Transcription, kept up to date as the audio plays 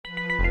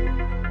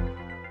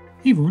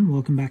Hey everyone,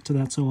 welcome back to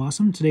That's So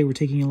Awesome. Today we're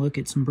taking a look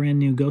at some brand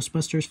new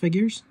Ghostbusters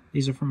figures.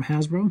 These are from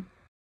Hasbro.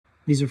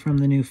 These are from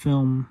the new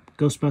film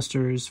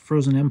Ghostbusters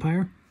Frozen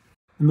Empire.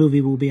 The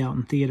movie will be out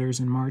in theaters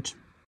in March.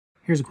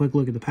 Here's a quick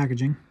look at the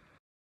packaging.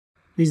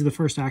 These are the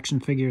first action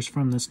figures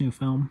from this new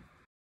film.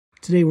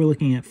 Today we're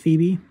looking at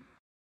Phoebe.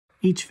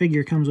 Each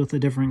figure comes with a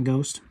different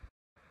ghost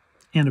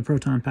and a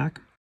proton pack.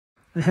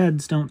 The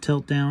heads don't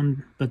tilt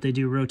down, but they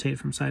do rotate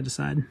from side to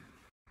side.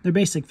 They're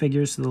basic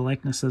figures, so the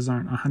likenesses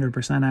aren't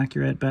 100%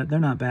 accurate, but they're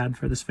not bad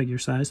for this figure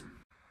size.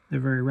 They're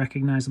very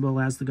recognizable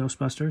as the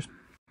Ghostbusters.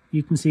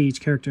 You can see each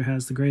character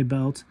has the gray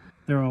belt.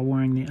 They're all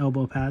wearing the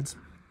elbow pads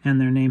and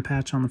their name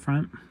patch on the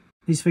front.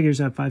 These figures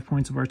have 5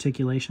 points of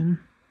articulation.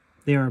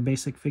 They are a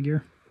basic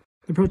figure.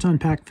 The proton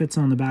pack fits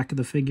on the back of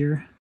the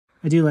figure.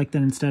 I do like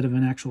that instead of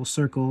an actual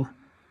circle,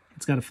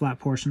 it's got a flat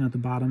portion at the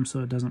bottom so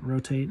it doesn't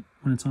rotate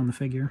when it's on the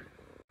figure.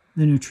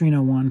 The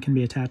neutrino one can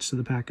be attached to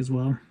the pack as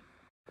well.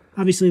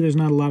 Obviously, there's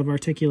not a lot of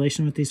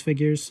articulation with these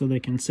figures, so they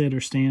can sit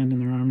or stand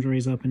and their arms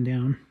raise up and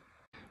down.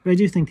 But I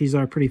do think these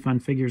are pretty fun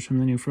figures from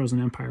the new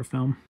Frozen Empire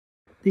film.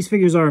 These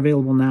figures are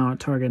available now at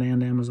Target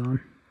and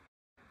Amazon,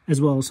 as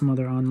well as some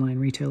other online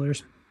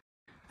retailers.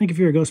 I think if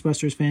you're a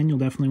Ghostbusters fan, you'll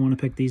definitely want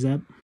to pick these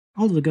up.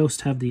 All of the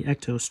ghosts have the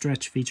Ecto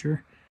Stretch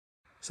feature,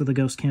 so the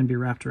ghost can be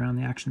wrapped around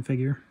the action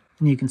figure.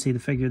 And you can see the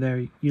figure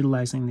there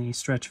utilizing the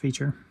stretch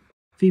feature.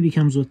 Phoebe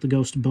comes with the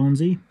ghost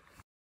Bonesy.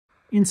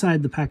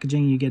 Inside the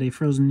packaging, you get a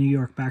frozen New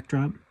York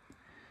backdrop.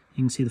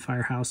 You can see the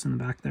firehouse in the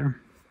back there.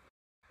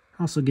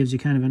 Also gives you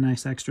kind of a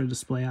nice extra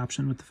display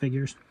option with the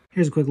figures.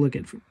 Here's a quick look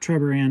at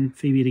Trevor and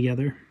Phoebe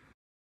together.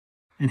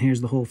 And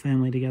here's the whole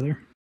family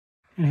together.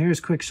 And here's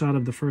a quick shot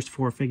of the first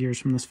 4 figures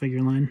from this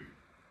figure line.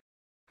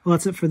 Well,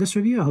 that's it for this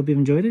review. I hope you've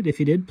enjoyed it. If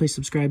you did, please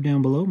subscribe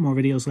down below. More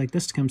videos like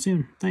this to come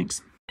soon.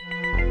 Thanks.